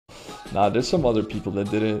Nah, there's some other people that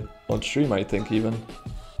did it on stream, I think, even.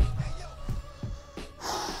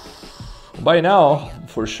 By now,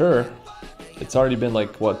 for sure. It's already been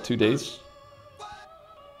like, what, 2 days?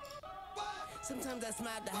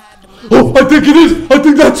 Oh, I think it is! I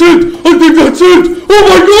think that's it! I think that's it! Oh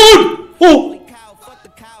my god! Oh!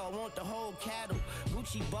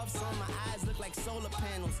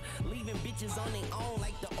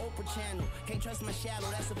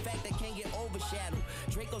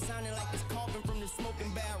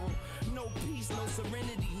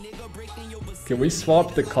 Can we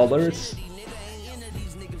swap the colors?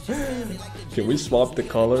 Can we swap the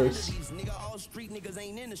colors?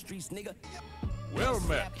 Well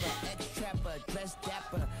met.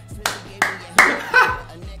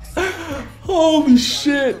 Holy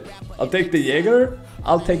shit! I'll take the Jaeger.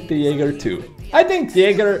 I'll take the Jaeger too. I think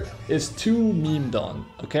Jaeger is too memed on,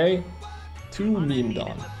 okay? Too memed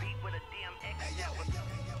on.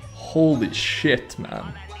 Holy shit,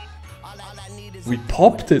 man. We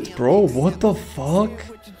popped it, bro. What the fuck?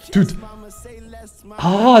 Dude.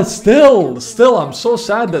 Ah, still, I'm so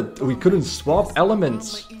sad that we couldn't swap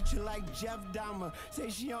elements.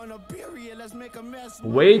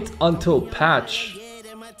 Wait until patch.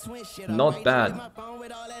 Not bad.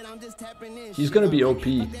 He's gonna be OP,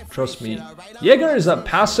 trust me. Jaeger is a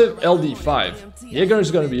passive LD5. Jaeger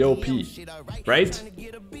is gonna be OP, right?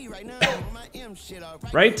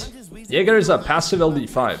 Right? Jaeger is a passive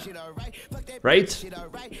LD5, right?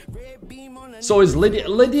 So is Lydia.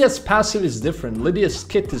 Lydia's passive is different. Lydia's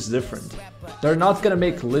kit is different. They're not gonna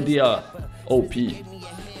make Lydia OP.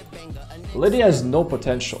 Lydia has no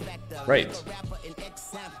potential, right?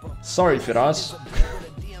 Sorry, Firas.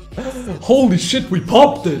 Holy shit, we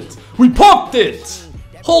popped it! We popped it!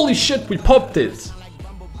 Holy shit, we popped it!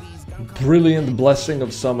 Brilliant blessing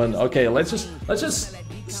of summon. Okay, let's just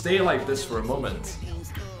stay like this for a moment.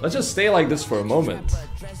 Let's just stay like this for a moment.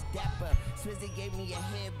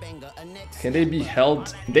 Can they be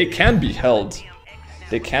held? They can be held.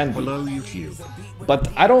 They can be. Hello, YouTube. But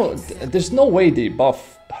I don't. There's no way they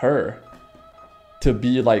buff her to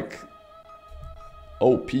be like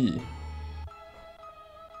OP.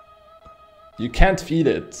 You can't feed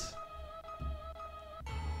it.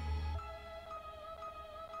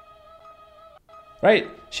 Right?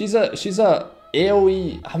 She's a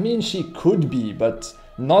AoE. I mean, she could be, but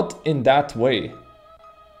not in that way.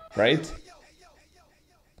 Right?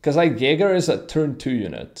 Because like Jaeger is a turn 2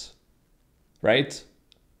 unit. Right?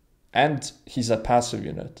 And he's a passive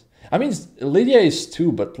unit. I mean, Lydia is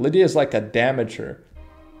too, but Lydia is like a damager.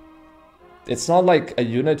 It's not like a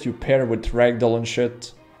unit you pair with Ragdoll and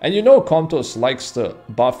shit. And you know Komtos likes to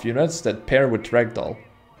buff units that pair with Ragdoll.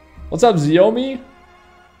 What's up, Xiomi?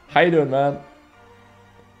 How you doing, man?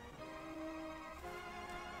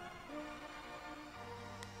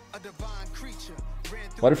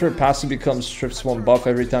 What if her passive becomes strips 1 buff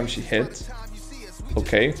every time she hits?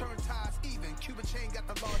 Okay.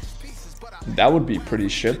 That would be pretty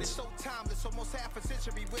shit.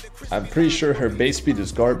 I'm pretty sure her base speed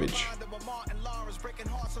is garbage.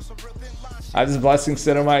 I have this blessing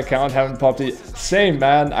set on my account, haven't popped it. Same,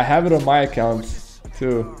 man, I have it on my account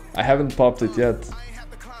too. I haven't popped it yet.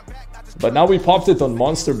 But now we popped it on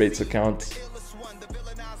Monster Bait's account.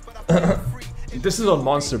 This is on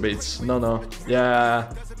Monster Bait's. No.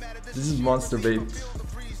 Yeah, this is Monster Bait.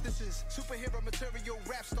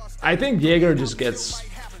 I think Jaeger just gets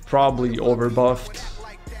probably overbuffed.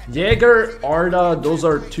 Jaeger, Arda, those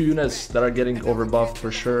are 2 units that are getting overbuffed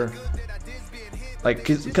for sure. Like,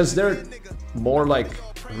 because they're more like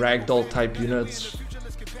Ragdoll type units.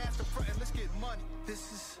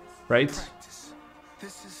 Right?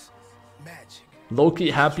 Loki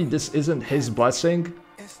happy this isn't his blessing?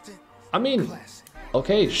 I mean,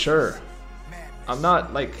 okay, sure. I'm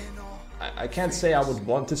not like, I can't say I would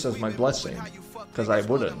want this as my blessing, because I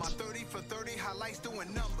wouldn't.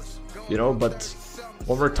 You know, but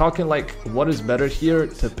when we're talking like what is better here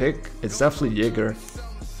to pick, it's definitely Jaeger.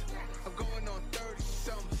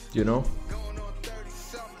 You know?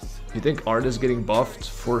 You think Arda's getting buffed?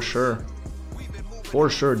 For sure. For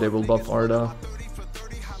sure they will buff Arda.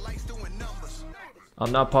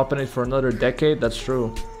 I'm not popping it for another decade, that's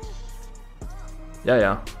true.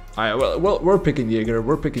 Yeah. Well, we're picking Jaeger.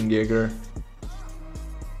 We're picking Jaeger.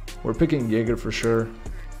 We're picking Jaeger for sure.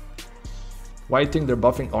 Why do you think they're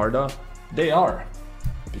buffing Arda? They are.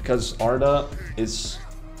 Because Arda is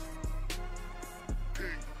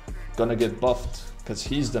gonna get buffed. Because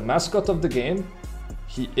he's the mascot of the game.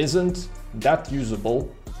 He isn't that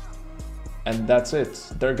usable. And that's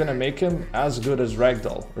it. They're gonna make him as good as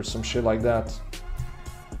Ragdoll or some shit like that.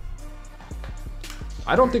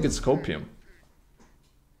 I don't think it's Copium.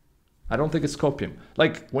 I don't think it's copium.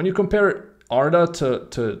 Like, when you compare Arda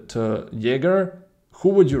to Jaeger, who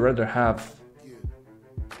would you rather have?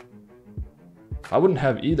 I wouldn't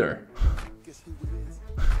have either.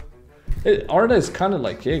 Arda is kind of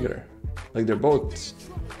like Jaeger. Like, they're both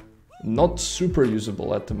not super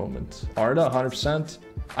usable at the moment. Arda, 100%.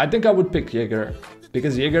 I think I would pick Jaeger,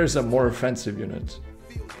 because Jaeger is a more offensive unit.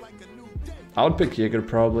 I would pick Jaeger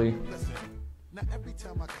probably.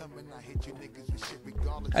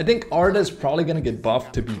 I think Arda is probably gonna get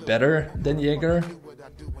buffed to be better than Jaeger,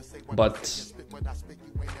 but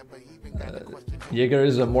Jaeger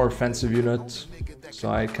is a more offensive unit, so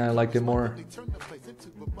I kind of like it more.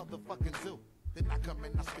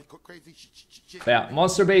 But yeah,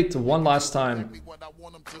 Monster Bait one last time.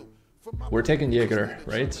 We're taking Jaeger,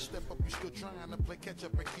 right?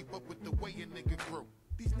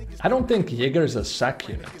 I don't think Jaeger is a sack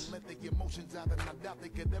unit,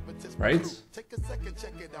 right?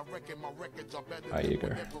 Ah,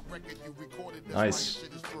 Jaeger. Nice.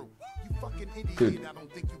 Dude.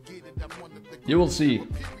 You will see.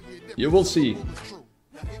 You will see.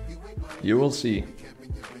 You will see.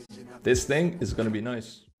 This thing is gonna be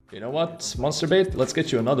nice. You know what, Monster Bait? Let's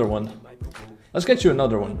get you another one. Let's get you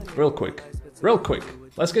another one, real quick. Real quick.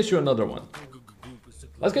 Let's get you another one.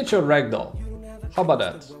 Let's get you a ragdoll. How about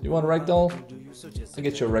that? You want a ragdoll? I'll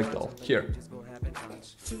get you a ragdoll. Here.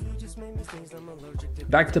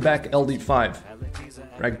 Back-to-back LD5.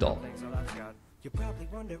 Ragdoll.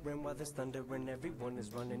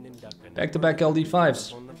 Back-to-back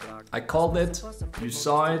LD5s. I called it. You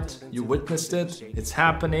saw it. You witnessed it. It's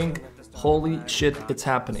happening. Holy shit, it's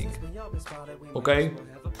happening. Okay?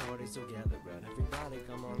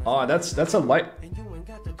 Oh, that's a light.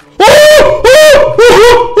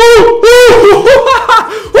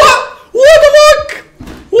 What the fuck?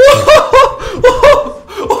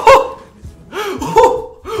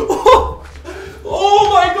 Oh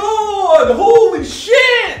my god! Holy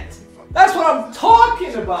shit! That's what I'm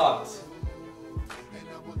talking about!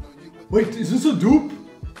 Wait, is this a dupe?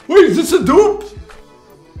 Wait, is this a dupe?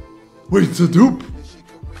 Wait, it's a dupe?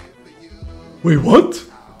 Wait, what?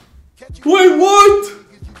 Wait, what?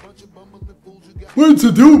 Wait, it's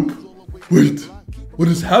a dupe. Wait, what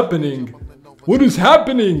is happening? What is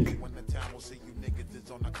happening?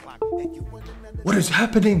 What is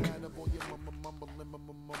happening?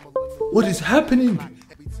 What is happening?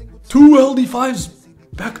 Two LD5s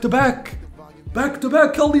back to back. Back to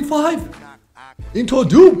back LD5 into a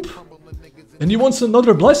dupe. And he wants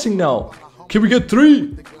another blessing now. Can we get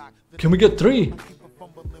 3? Can we get 3?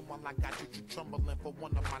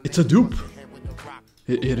 It's a dupe.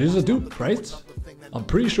 It is a dupe, right? I'm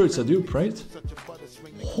pretty sure it's a dupe, right?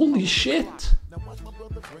 Holy shit!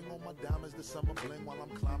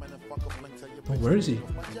 Oh, where is he?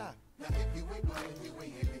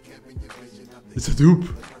 It's a dupe.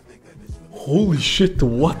 Holy shit,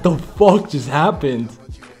 what the fuck just happened?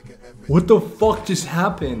 What the fuck just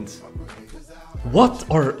happened? What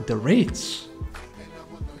are the rates?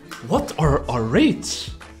 What are our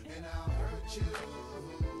rates?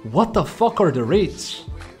 What the fuck are the rates?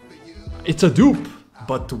 It's a dupe,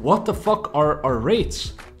 but what the fuck are our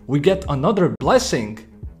rates? We get another blessing.